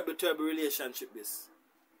 Terrible relationship this.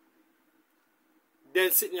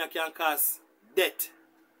 Then sitting here can cause death.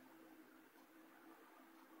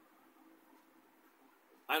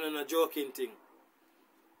 And on a joking thing.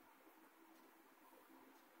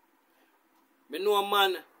 Me know a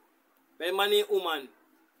man, me money woman.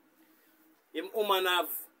 Him woman have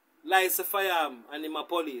license firearm and him a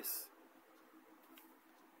police.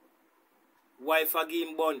 Wife a give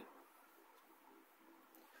him bun.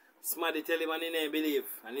 Smarty tell him and he never believe.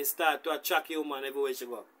 And he start to track the woman everywhere she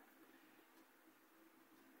go.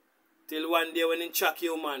 Till one day when he track the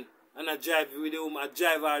woman and I drive with the woman, I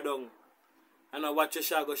drive her down. And I watch her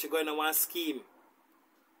she go. She go in a one scheme.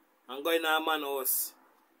 And go in a man house.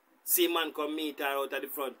 See man come meet her out at the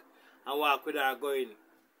front and walk with her going.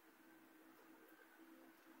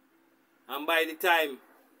 And by the time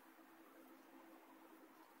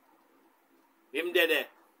him there,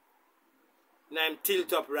 now him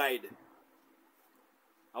tilt up ride.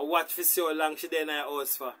 I watch for so long she there in her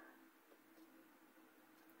house for.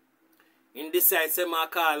 In this side say I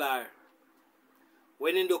call her.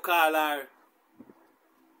 When he do call her,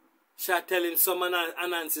 she tell him some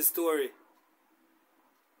Anansi story.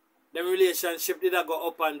 Them relationship did not go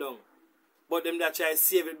up and down. But them that try to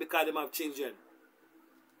save it because them have children.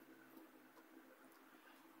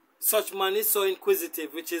 Such man is so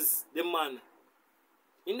inquisitive, which is the man.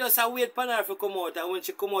 He just wait for her to come out, and when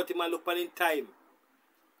she come out, he might look on in time.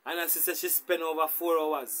 And as she said, she spent over 4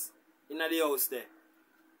 hours in the house there.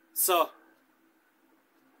 So,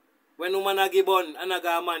 when woman a give on and a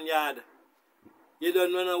go a man yard, you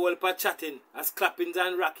don't know no for chatting, as clappings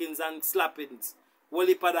and rackings and slappings. Well,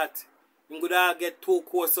 if that, you could get 2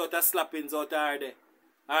 course out of slappings out of her there.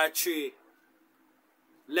 Or 3.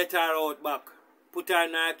 Let her out back. Put her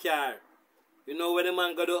in her car. You know where the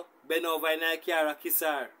man go do? Bend over in her car and kiss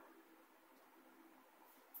her.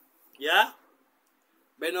 Yeah?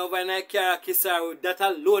 Bend over in her car and kiss her. That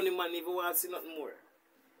alone the man even want to see nothing more.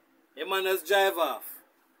 The man just drive off.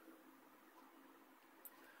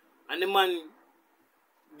 And the man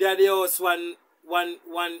there at the house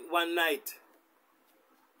one night.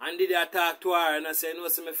 And did I talk to her and I said, no,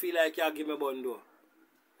 so I feel like you give me bundle.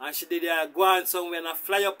 And she did go on somewhere and I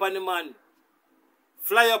fly up on the man.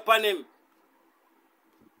 Fly up on him.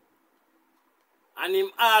 And him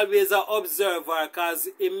always a observer because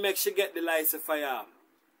he makes she get the license firearm.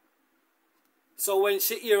 So when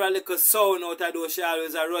she hear a little sound out of those, she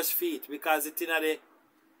always a rush feet because it's in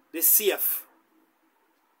the safe.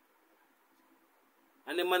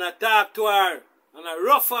 And the man a talk to her and a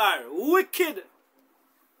rough her. Wicked.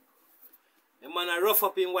 The man a rough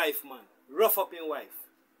up his wife, man. Rough up his wife.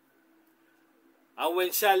 And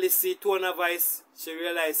when Charlie see tone of voice, she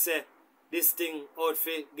realize say this thing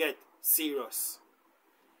outfit get serious.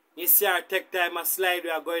 You see her take time and slide we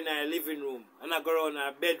are going in her living room and I go around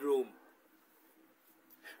her bedroom.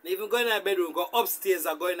 And even go in her bedroom, go upstairs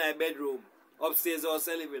and go in her bedroom. Upstairs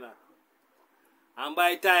also living her. And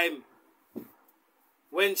by the time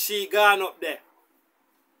when she gone up there,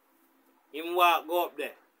 him walk go up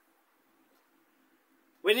there.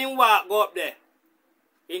 When him walk go up there,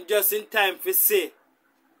 in just in time for say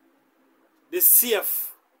the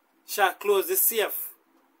safe shall close the safe.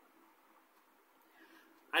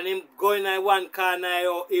 And him go in one corner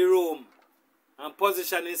of a room and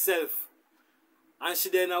position himself. And she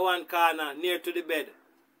there in one corner near to the bed.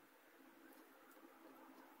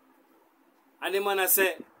 And the man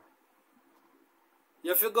say,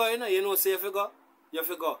 You figure, you know, say you figure. You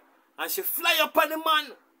figure. And she fly up on the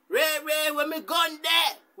man. Ray, when me gun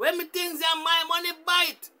there. When me things and my money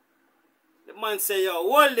bite. The man say, yo,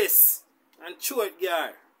 hold this. And chew it, girl.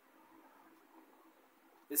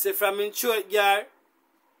 He say, from him chew it, girl.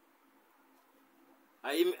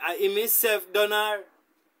 I himself done her.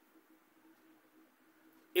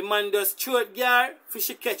 The man just chew it, girl, for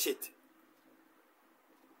she catch it.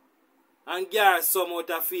 And girl some out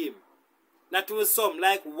of him. Not even some,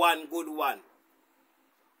 like one good one.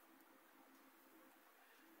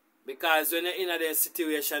 Because when you're in a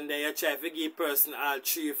situation there, you try to give person all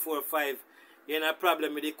 3, 4, 5, you have a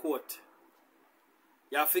problem with the court.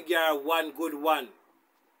 You have to figure out one good one.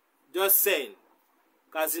 Just saying.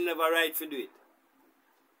 Because you never right to do it.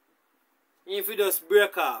 If you just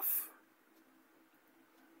break off,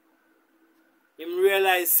 him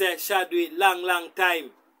realize say shall do it long time.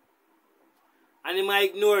 And he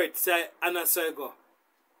might ignore it, say, and I say go.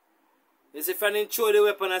 He say, if I didn't throw the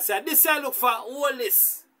weapon, I say, this I look for, all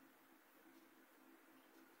this.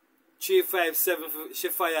 3, 5, 7, she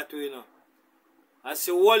fire to, you know. As she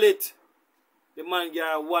hold it, the man get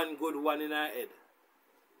her one good one in her head.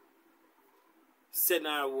 Send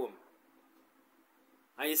her home.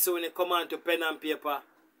 And you see when it come on to pen and paper,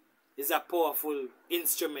 it's a powerful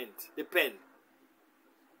instrument, the pen.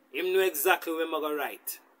 Him know exactly where I'm going to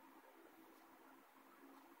write.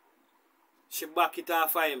 She back it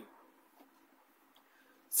off of him.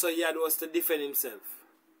 So he had was to defend himself.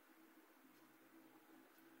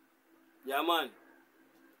 Yeah, man.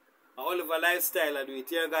 All of a lifestyle I do it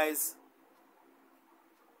here, guys.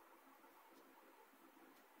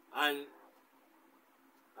 And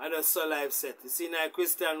I just saw life set. You see now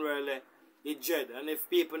Christian world, he dread. And if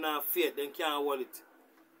people not faith, then can't hold it.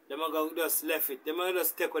 They might go just left it. They might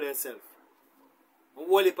just take with themselves. And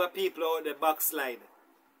whole heap of people out there backslide.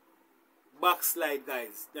 Backslide,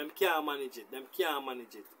 guys. Them can't manage it. Them can't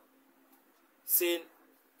manage it. See,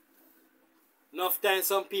 enough time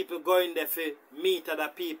some people go in there for meet other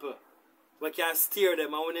people. We can steer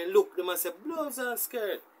them. And when they look, they must say, blows and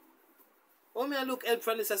skirt. How me I look help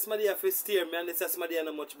from this as somebody have to steer me and this as somebody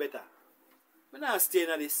not much better. I not staying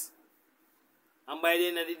at this. And by the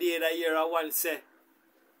end of the day that year I want say,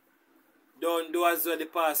 don't do as well the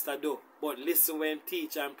pastor do, but listen when he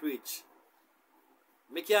teach and preach.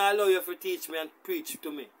 I can't allow you to teach me and preach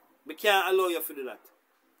to me. I can't allow you to do that.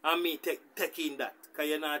 And me take in that. Because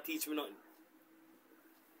you not teach me nothing.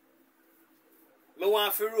 I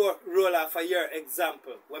want to roll off for your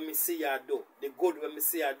example when me see you do. The good when me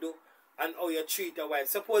see you do. And how you treat your wife.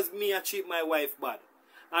 Suppose me I treat my wife bad.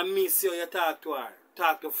 And me see how you talk to her.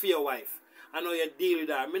 Talk to your wife. And how you deal with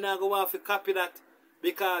her. I not go want to copy that.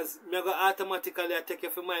 Because I go automatically take you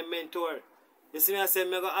for my mentor. You see me, I say, I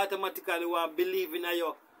go automatically want to believe in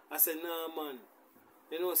you. I say, no, man.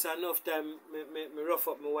 You know, so enough time, me rough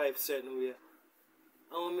up my wife certain way.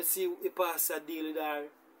 And when I see the pastor deal with her,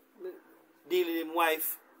 deal with his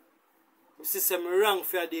wife, I see I'm wrong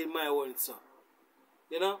for deal with my own son.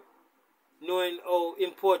 You know? Knowing how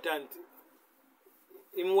important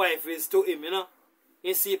his wife is to him, you know?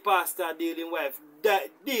 You see pastor deal with his wife,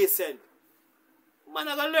 decent. Man,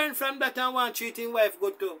 I gotta learn from that and want to treat his wife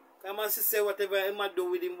good too. I must say whatever he might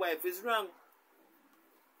do with his wife is wrong.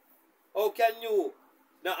 How can you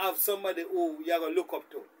not have somebody who you are going to look up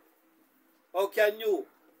to? How can you?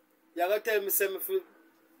 You are going to tell me something if you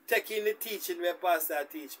take in the teaching where pastor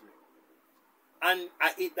teach me. And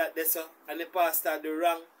I eat that there, so, and the pastor do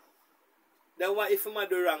wrong. Then what if I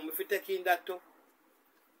do wrong? If you take in that too?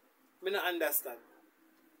 I don't understand.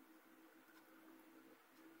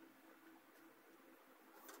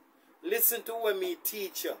 Listen to what me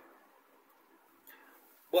teach you.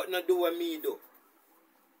 But not do what me do.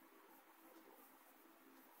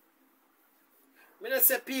 I don't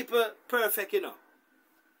say people perfect, you know.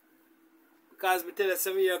 Because me tell you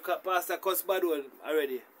some year pastor cuss bad one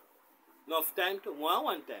already. Enough time to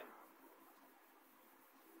one time.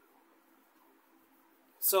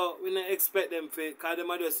 So we don't expect them for, because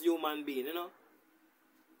them are just human beings, you know.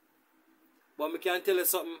 But me can tell you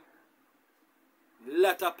something. A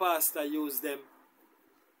lot of pastors use them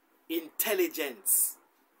intelligence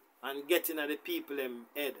and getting at the people in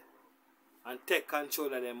head and take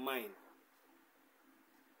control of their mind.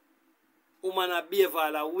 Woman a behave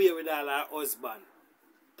all away with all her husband.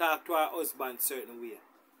 Talk to her husband certain way.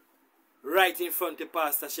 Right in front of the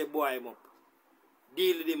pastor, she boy him up.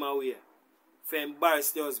 Deal with him away. For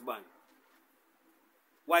embarrass the husband.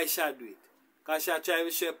 Why she do it? Because she try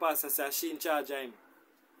to show pastor say she in charge of him.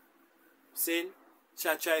 See? She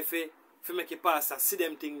try to make a pastor see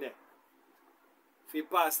them thing there. For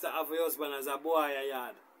pastor have a husband as a boy a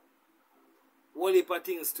yard. whole heap of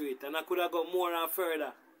things to it. And I could have got more and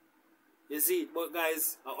further. You see it? But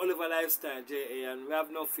guys, Oliver Lifestyle, J.A., and we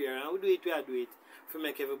have no fear. And we do it to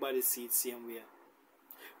make everybody see it same way.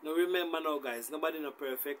 Now remember now guys, nobody no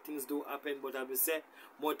perfect. Things do happen, but as we say,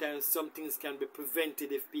 more times some things can be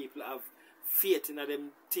prevented if people have faith in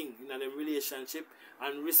them thing, in them relationship,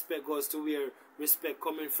 and respect goes to where respect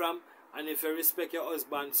coming from. And if you respect your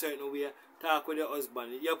husband certain way, talk with your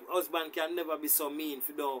husband. Your husband can never be so mean if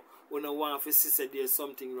you don't want to see that there's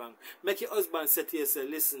something wrong. Make your husband say to yourself,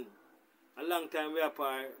 listen, a long time we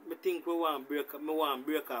apart, I think we want to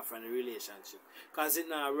break off from the relationship. Because it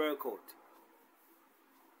not work out.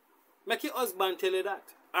 Make your husband tell you that.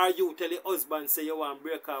 Or you tell your husband say you want to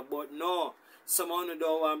break off, but no. Someone who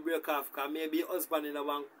don't want to break off because maybe your husband in a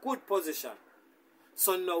one good position.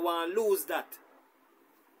 So no want to lose that.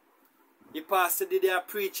 The pastor did their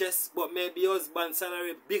preachers, but maybe your husband's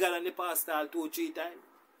salary bigger than the pastor 2-3 times.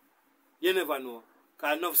 You never know.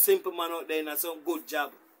 Because enough simple man out there in some good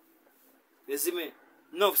job. You see me?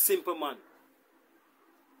 Enough simple man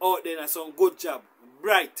out there in some good job.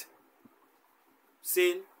 Bright.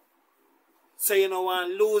 See? So you don't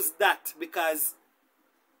want to lose that because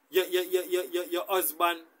your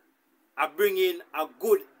husband are bringing a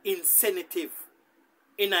good incentive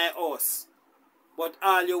in our house. But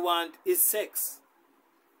all you want is sex.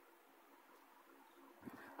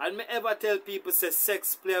 And me ever tell people say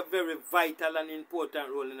sex play a very vital and important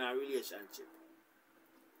role in our relationship.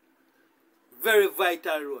 Very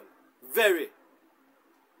vital role. Very.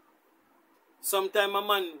 Sometimes a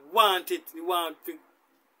man want it. He want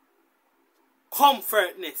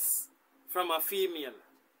comfortness from a female.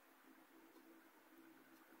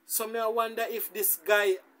 So me I wonder if this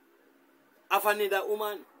guy have another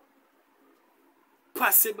woman.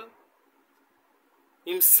 Possible.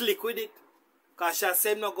 Him slick with it. Because she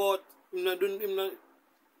said him no go out. Him no.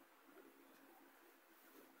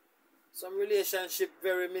 Some relationship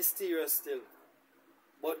very mysterious still.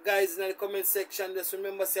 But guys in the comment section, just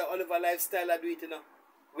remember say Oliver Lifestyle I do it, you know.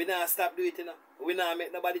 We not stop do it, you know. We not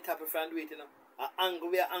make nobody tap if and do it, you know.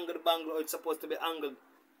 We are angled the bangle, it's supposed to be angled.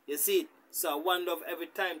 You see it? So one love every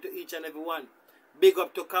time to each and every one. Big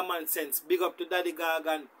up to Common Sense. Big up to Daddy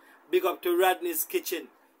Gargan. Big up to Rodney's Kitchen.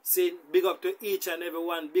 See? Big up to each and every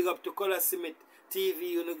one. Big up to Color Summit TV.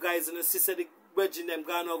 You know guys, you know sister the virgin them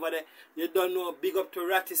gone over there. You don't know. Big up to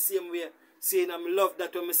Ratty same way. See, and I love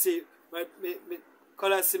that when I see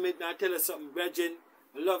Color Summit. I tell you something, virgin.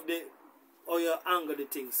 I love the how you angle the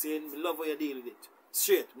thing. See? I love how you deal with it.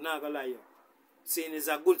 Straight. I'm not gonna lie you. Saying it's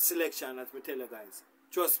a good selection, as we tell you guys.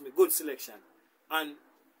 Trust me, good selection. And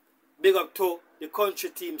big up to the country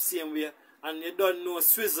team same way. And you don't know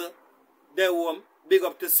Swizzle, they home. Big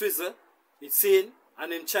up to Swizzle. It's saying,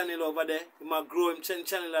 and him channel over there. He might grow, him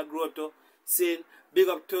channel a grow to. Saying, big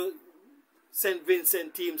up to St.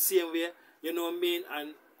 Vincent team same way. You know what I mean?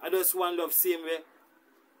 And I just one love same way.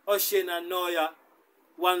 Ocean and Noya,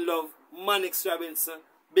 one love. Manix Robinson,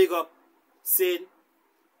 big up. Saying,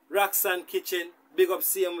 Roxanne Kitchen, big up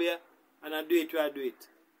same way, and I do it where I do it.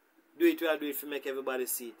 Do it where I do it to make everybody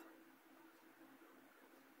see it.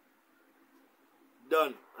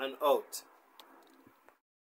 Done and out.